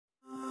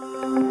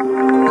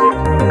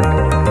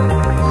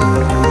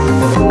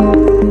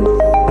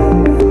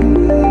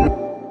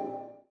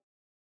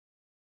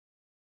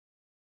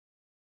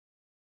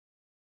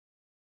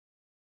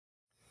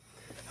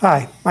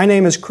Hi, my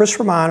name is Chris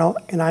Romano,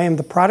 and I am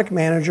the product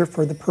manager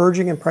for the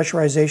purging and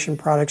pressurization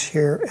products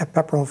here at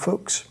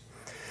Pepperl+Fuchs.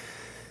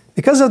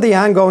 Because of the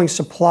ongoing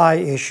supply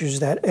issues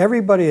that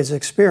everybody is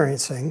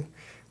experiencing,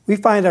 we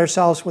find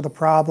ourselves with a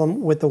problem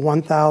with the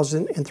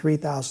 1000 and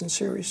 3000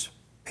 series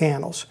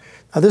panels.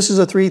 Now this is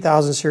a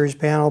 3000 series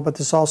panel, but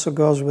this also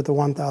goes with the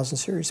 1000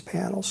 series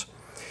panels.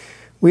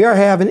 We are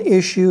having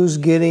issues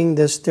getting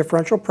this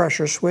differential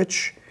pressure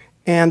switch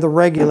and the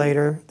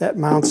regulator that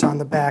mounts on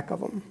the back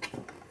of them.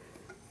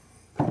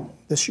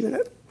 This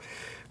unit.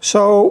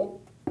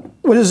 So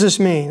what does this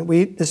mean?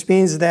 This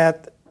means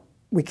that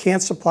we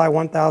can't supply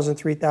 1000,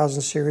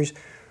 3000 series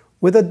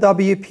with a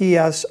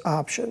WPS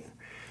option.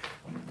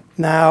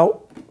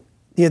 Now,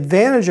 the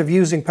advantage of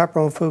using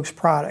Pepperl+Fuchs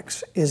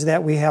products is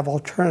that we have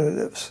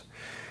alternatives.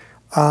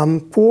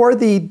 For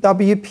the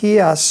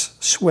WPS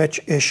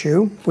switch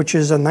issue, which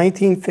is a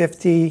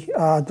 1950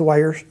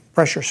 Dwyer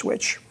pressure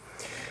switch,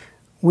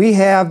 we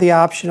have the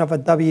option of a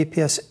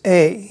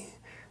WPS-A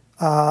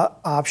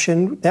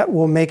option that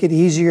will make it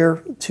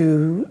easier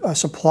to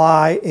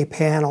supply a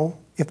panel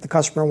if the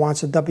customer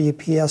wants a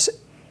WPS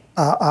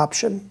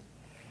option.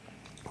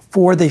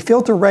 For the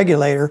filter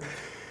regulator,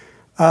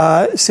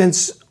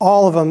 since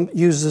all of them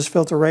use this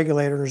filter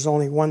regulator, there's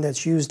only one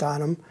that's used on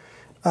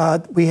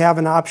them, we have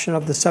an option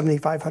of the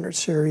 7500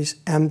 series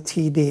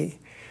MTD.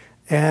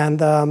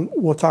 And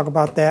we'll talk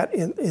about that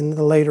in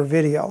the later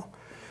video.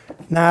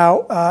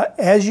 Now,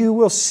 as you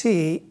will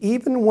see,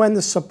 even when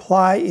the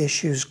supply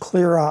issues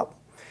clear up,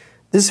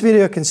 this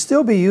video can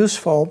still be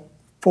useful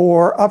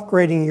for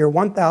upgrading your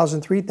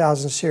 1000,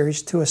 3000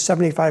 series to a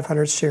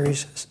 7500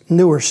 series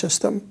newer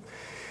system.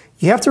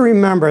 You have to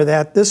remember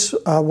that this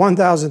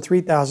 1000,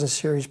 3000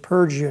 series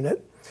purge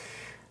unit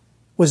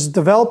was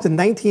developed in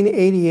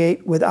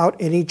 1988 without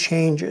any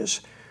changes.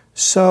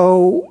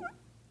 So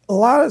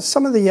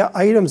some of the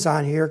items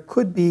on here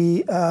could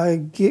be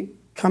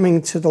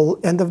coming to the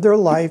end of their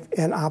life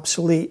and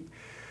obsolete.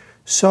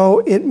 So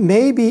it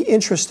may be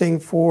interesting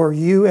for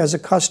you as a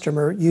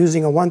customer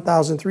using a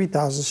 1000,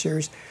 3000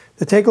 series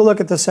to take a look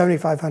at the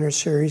 7500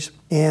 series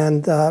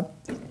and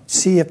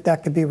see if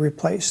that could be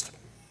replaced.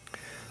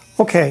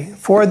 Okay,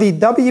 for the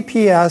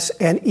WPS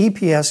and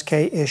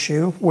EPSK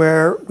issue,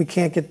 where we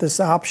can't get this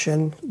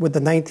option with the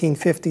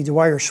 1950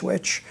 Dwyer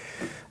switch,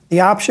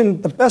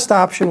 the best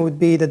option would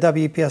be the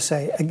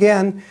WPS-A.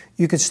 Again,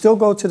 you could still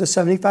go to the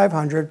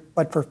 7500,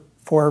 but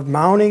for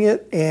mounting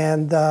it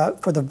and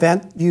for the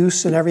vent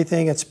use and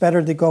everything, it's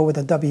better to go with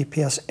a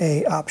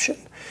WPS-A option.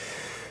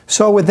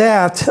 So with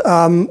that,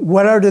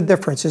 what are the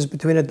differences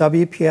between a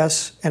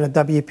WPS and a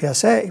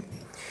WPS-A?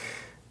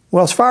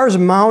 Well, as far as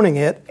mounting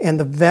it and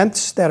the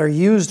vents that are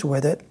used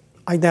with it,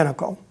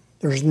 identical.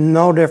 There's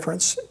no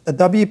difference. The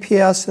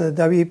WPS and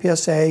the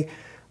WPS-A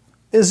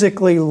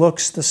physically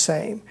looks the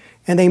same,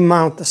 and they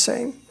mount the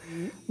same.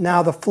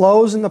 Now, the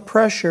flows and the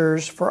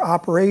pressures for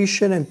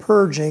operation and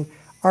purging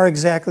are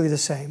exactly the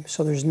same.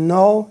 So there's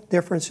no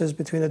differences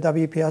between the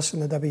WPS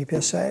and the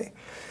WPS-A.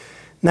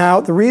 Now,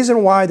 the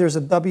reason why there's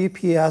a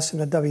WPS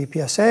and a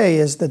WPS-A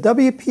is the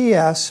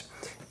WPS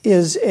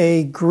is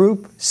a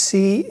group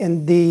C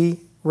and D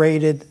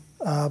rated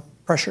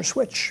pressure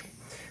switch.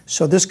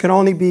 So this can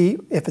only be,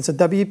 if it's a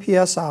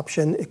WPS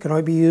option, it can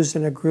only be used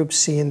in a group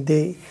C and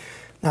D.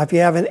 Now, if you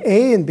have an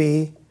A and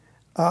B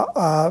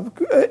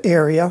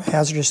area,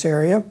 hazardous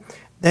area,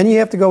 then you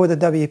have to go with a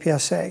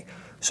WPS-A.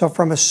 So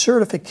from a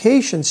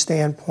certification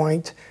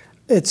standpoint,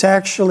 it's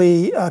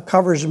actually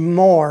covers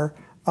more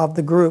of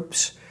the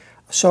groups.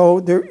 So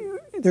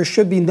there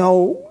should be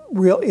no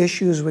real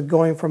issues with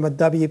going from a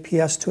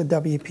WPS to a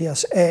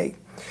WPS-A.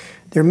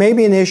 There may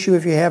be an issue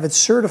if you have it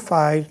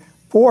certified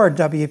for a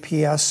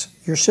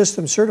WPS, your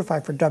system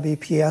certified for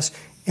WPS,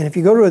 and if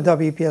you go to a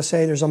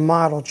WPS-A, there's a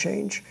model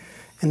change.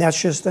 And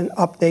that's just an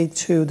update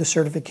to the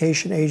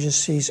certification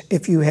agencies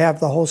if you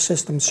have the whole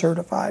system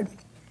certified.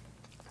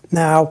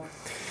 Now,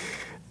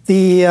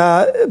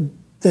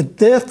 the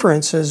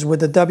differences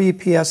with the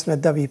WPS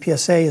and the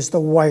WPS-A is the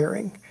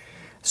wiring.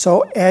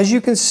 So as you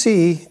can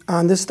see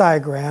on this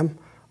diagram,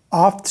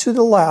 off to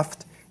the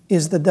left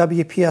is the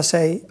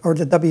WPS-A or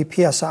the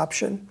WPS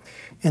option.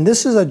 And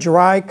this is a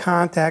dry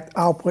contact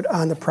output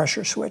on the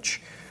pressure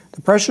switch.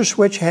 The pressure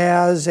switch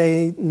has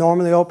a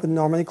normally open,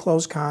 normally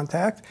closed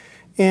contact.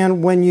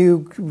 And when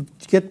you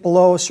get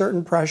below a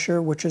certain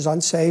pressure, which is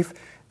unsafe,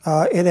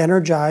 it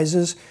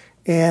energizes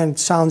and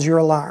sounds your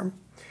alarm.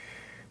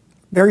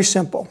 Very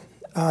simple.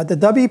 The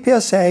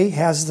WPS-A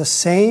has the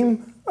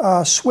same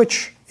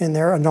switch in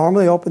there, a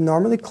normally open,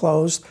 normally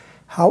closed.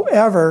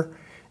 However,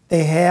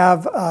 they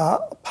have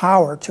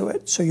power to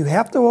it. So you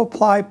have to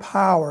apply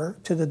power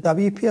to the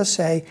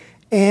WPS-A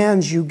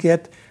and you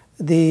get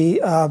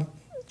the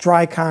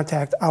dry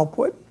contact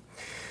output.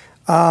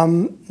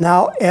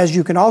 Now, as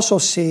you can also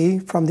see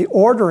from the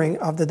ordering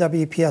of the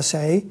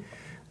WPS-A,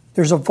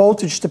 there's a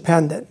voltage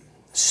dependent.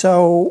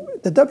 So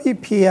the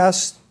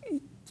WPS,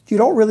 you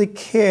don't really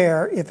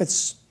care if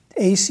it's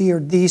AC or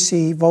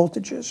DC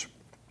voltages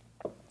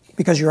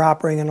because you're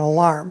operating an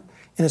alarm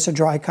and it's a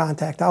dry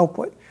contact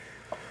output.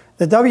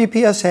 The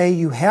WPSA,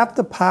 you have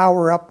to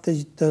power up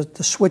the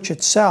switch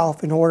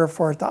itself in order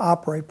for it to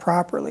operate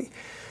properly.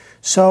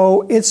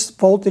 So it's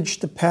voltage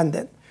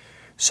dependent.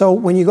 So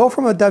when you go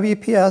from a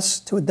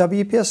WPS to a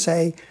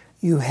WPSA,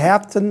 you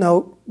have to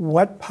note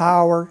what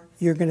power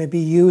you're going to be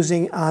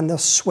using on the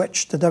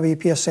switch, the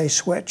WPSA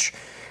switch.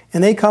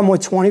 And they come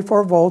with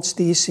 24 volts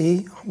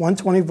DC,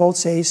 120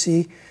 volts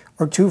AC,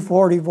 or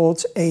 240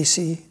 volts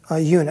AC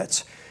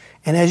units.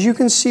 And as you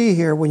can see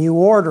here, when you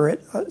order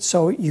it,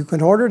 so you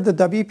can order the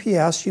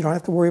WPS, you don't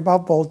have to worry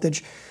about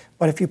voltage,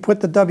 but if you put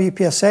the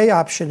WPSA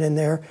option in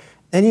there,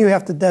 then you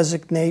have to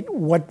designate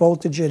what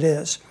voltage it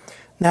is.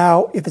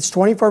 Now, if it's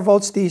 24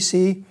 volts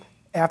DC,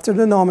 after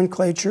the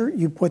nomenclature,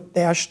 you put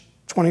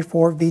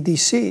 -24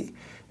 VDC.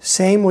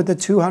 Same with the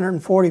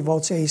 240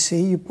 volts AC,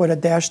 you put a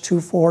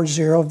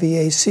 -240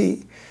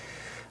 VAC.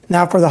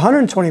 Now for the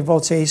 120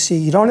 volts AC,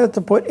 you don't have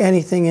to put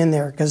anything in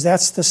there because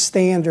that's the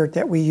standard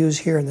that we use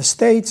here in the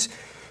States.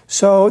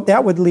 So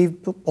that would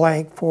leave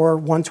blank for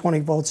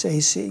 120 volts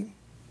AC.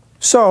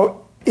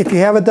 So if you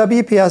have a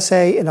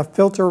WPSA and a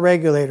filter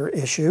regulator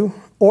issue,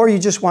 or you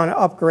just want to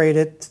upgrade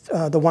it,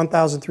 the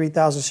 1000,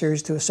 3000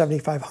 series to a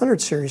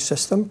 7500 series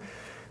system,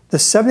 the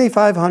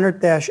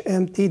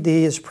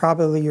 7500-MTD is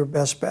probably your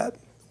best bet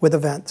with a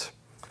vent.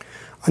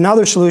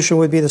 Another solution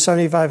would be the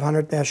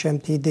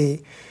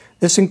 7500-MTD.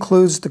 This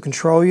includes the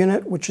control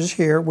unit, which is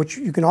here, which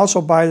you can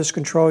also buy this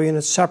control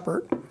unit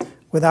separate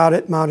without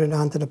it mounted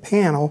onto the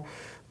panel.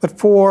 But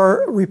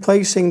for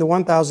replacing the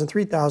 1000,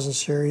 3000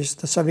 series,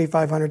 the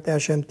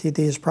 7500-MTD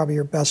is probably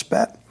your best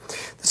bet.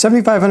 The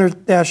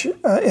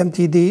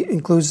 7500-MTD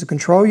includes the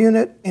control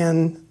unit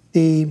and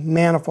the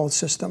manifold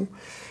system.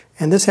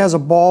 And this has a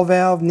ball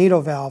valve,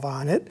 needle valve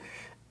on it.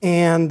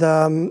 And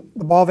the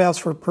ball valve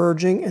is for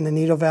purging and the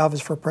needle valve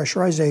is for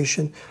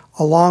pressurization,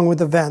 along with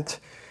the vent.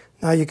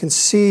 Now you can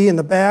see in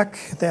the back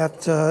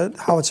that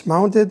how it's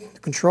mounted,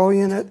 the control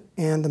unit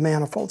and the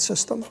manifold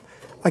system.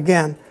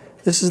 Again,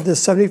 this is the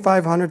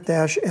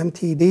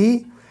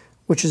 7500-MTD,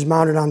 which is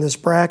mounted on this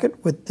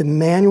bracket with the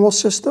manual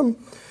system,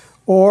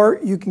 or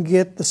you can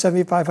get the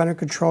 7500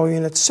 control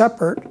unit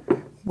separate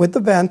with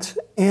the vent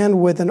and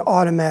with an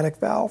automatic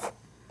valve.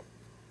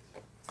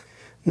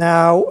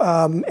 Now,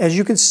 as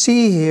you can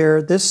see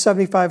here, this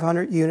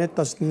 7500 unit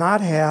does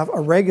not have a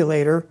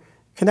regulator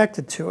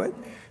connected to it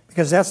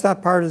because that's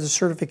not part of the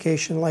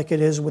certification like it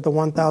is with the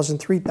 1000,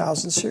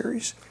 3000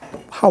 series.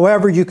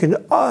 However, you can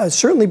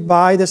certainly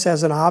buy this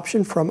as an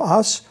option from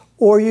us,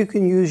 or you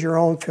can use your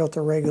own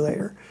filter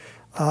regulator.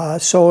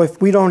 So if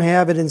we don't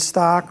have it in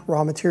stock,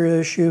 raw material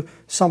issue,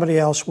 somebody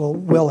else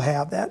will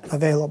have that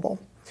available.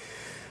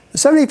 The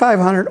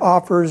 7500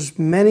 offers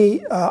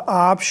many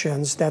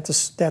options that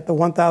the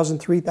 1000,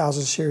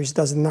 3000 series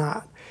does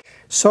not.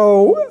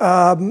 So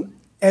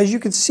as you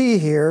can see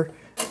here,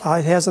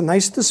 it has a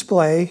nice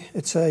display.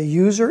 It's a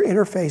user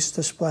interface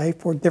display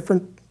for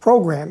different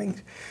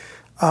programming.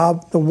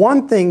 The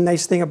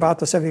nice thing about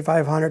the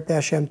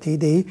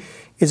 7500-MTD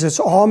is it's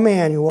all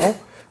manual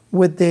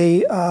with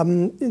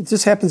it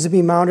just happens to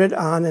be mounted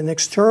on an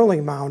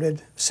externally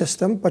mounted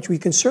system, but we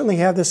can certainly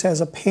have this as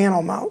a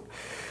panel mount.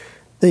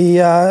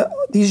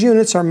 These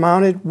units are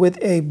mounted with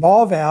a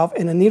ball valve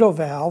and a needle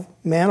valve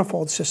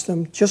manifold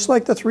system, just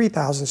like the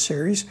 3000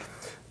 series.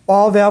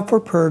 Ball valve for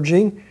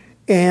purging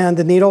and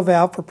the needle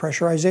valve for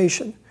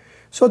pressurization.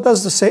 So it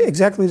does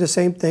exactly the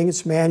same thing.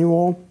 It's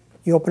manual.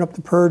 You open up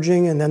the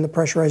purging and then the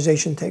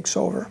pressurization takes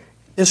over.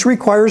 This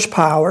requires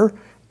power,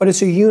 but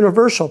it's a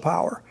universal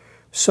power.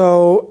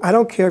 So I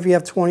don't care if you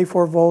have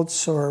 24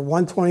 volts or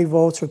 120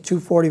 volts or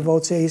 240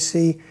 volts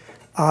AC.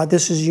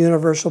 This is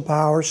universal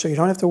power, so you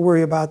don't have to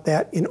worry about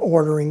that in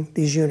ordering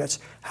these units.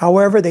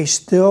 However, they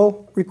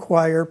still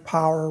require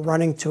power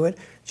running to it,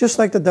 just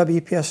like the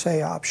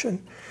WPSA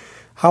option.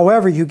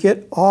 However, you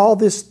get all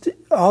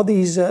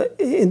these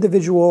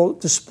individual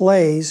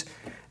displays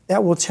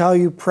that will tell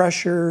you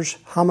pressures,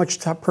 how much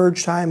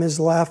purge time is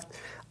left.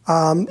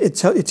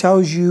 It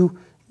tells you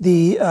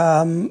the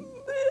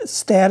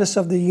status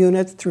of the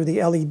unit through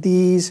the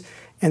LEDs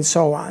and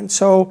so on.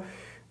 So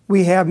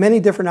we have many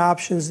different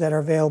options that are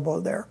available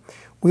there.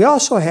 We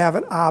also have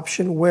an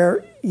option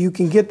where you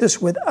can get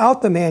this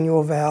without the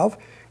manual valve,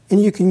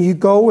 and you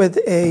go with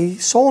a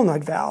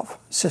solenoid valve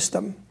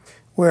system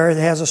where it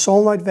has a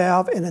solenoid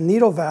valve and a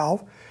needle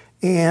valve,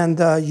 and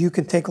you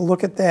can take a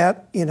look at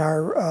that in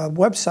our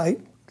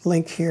website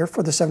link here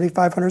for the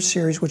 7500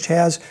 series, which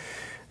has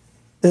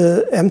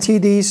the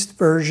MTD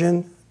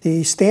version,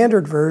 the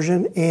standard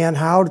version, and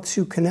how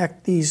to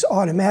connect these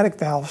automatic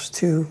valves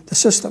to the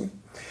system.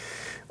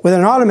 With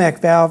an automatic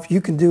valve,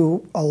 you can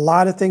do a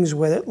lot of things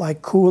with it,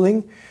 like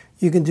cooling.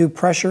 You can do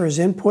pressure as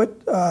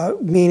input,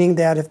 meaning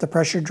that if the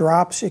pressure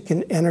drops, it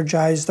can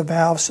energize the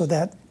valve so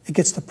that it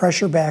gets the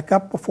pressure back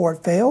up before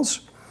it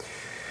fails.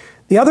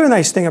 The other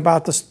nice thing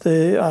about the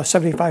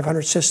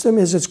 7500 system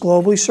is it's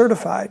globally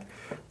certified.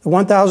 The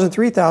 1000,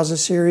 3000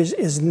 series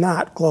is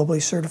not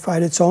globally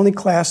certified. It's only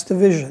class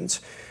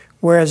divisions,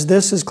 whereas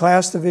this is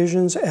class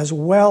divisions as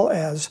well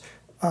as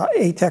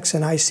ATEX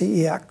and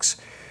ICEX.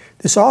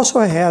 This also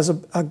has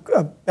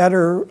a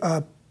better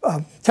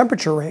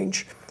temperature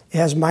range. It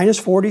has minus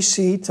 40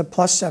 C to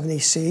plus 70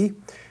 C,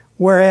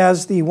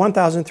 whereas the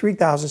 1000,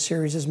 3000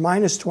 series is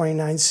minus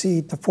 29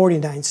 C to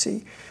 49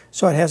 C.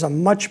 So it has a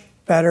much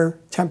better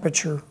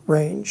temperature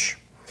range.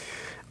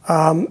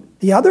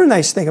 The other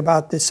nice thing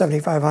about the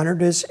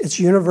 7500 is it's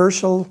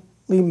universally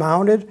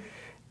mounted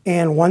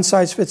and one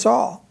size fits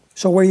all.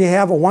 So where you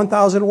have a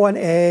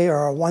 1001A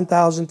or a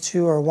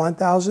 1002 or a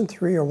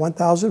 1003 or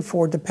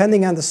 1004,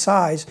 depending on the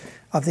size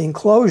of the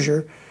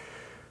enclosure,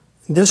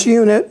 this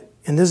unit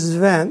and this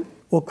vent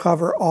will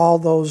cover all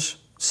those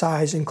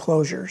size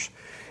enclosures.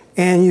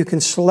 And you can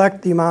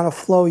select the amount of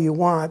flow you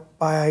want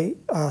by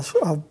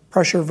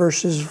pressure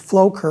versus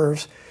flow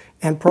curves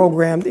and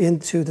programmed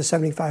into the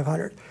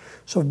 7500.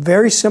 So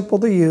very simple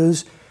to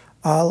use,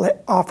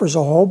 offers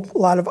a whole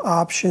lot of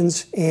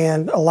options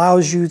and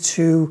allows you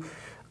to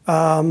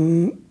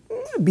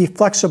be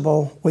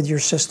flexible with your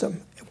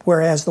system,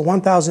 whereas the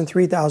 1000,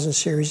 3000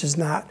 series is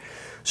not.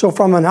 So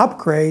from an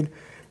upgrade,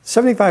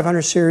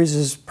 7500 series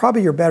is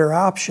probably your better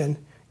option,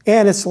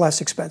 and it's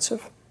less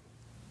expensive.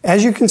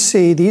 As you can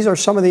see, these are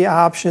some of the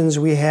options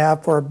we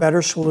have for a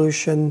better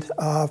solution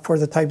for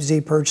the Type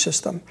Z purge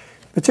system,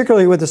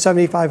 particularly with the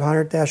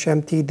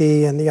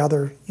 7500-MTD and the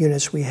other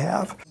units we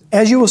have.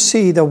 As you will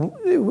see,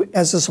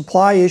 as the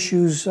supply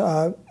issues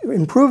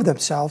improve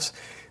themselves,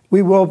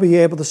 we will be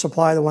able to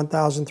supply the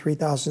 1000,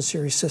 3000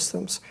 series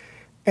systems.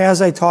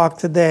 As I talked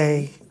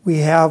today, we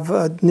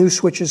have new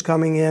switches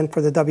coming in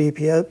for the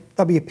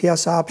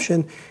WPS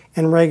option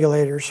and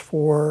regulators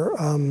for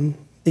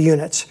the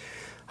units.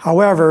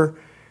 However,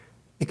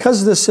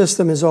 because the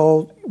system is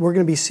old, we're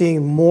going to be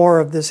seeing more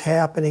of this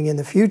happening in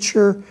the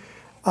future.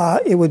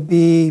 It would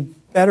be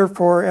better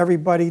for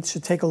everybody to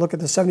take a look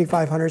at the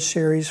 7500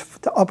 series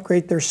to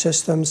upgrade their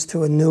systems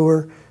to a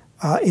newer,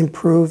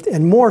 improved,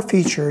 and more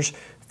features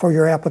for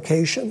your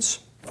applications.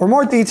 For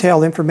more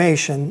detailed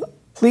information,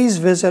 please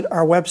visit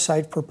our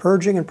website for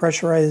purging and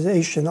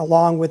pressurization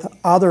along with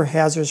other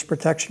hazardous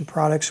protection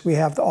products we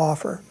have to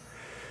offer.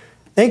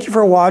 Thank you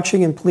for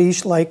watching, and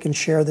please like and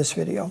share this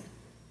video.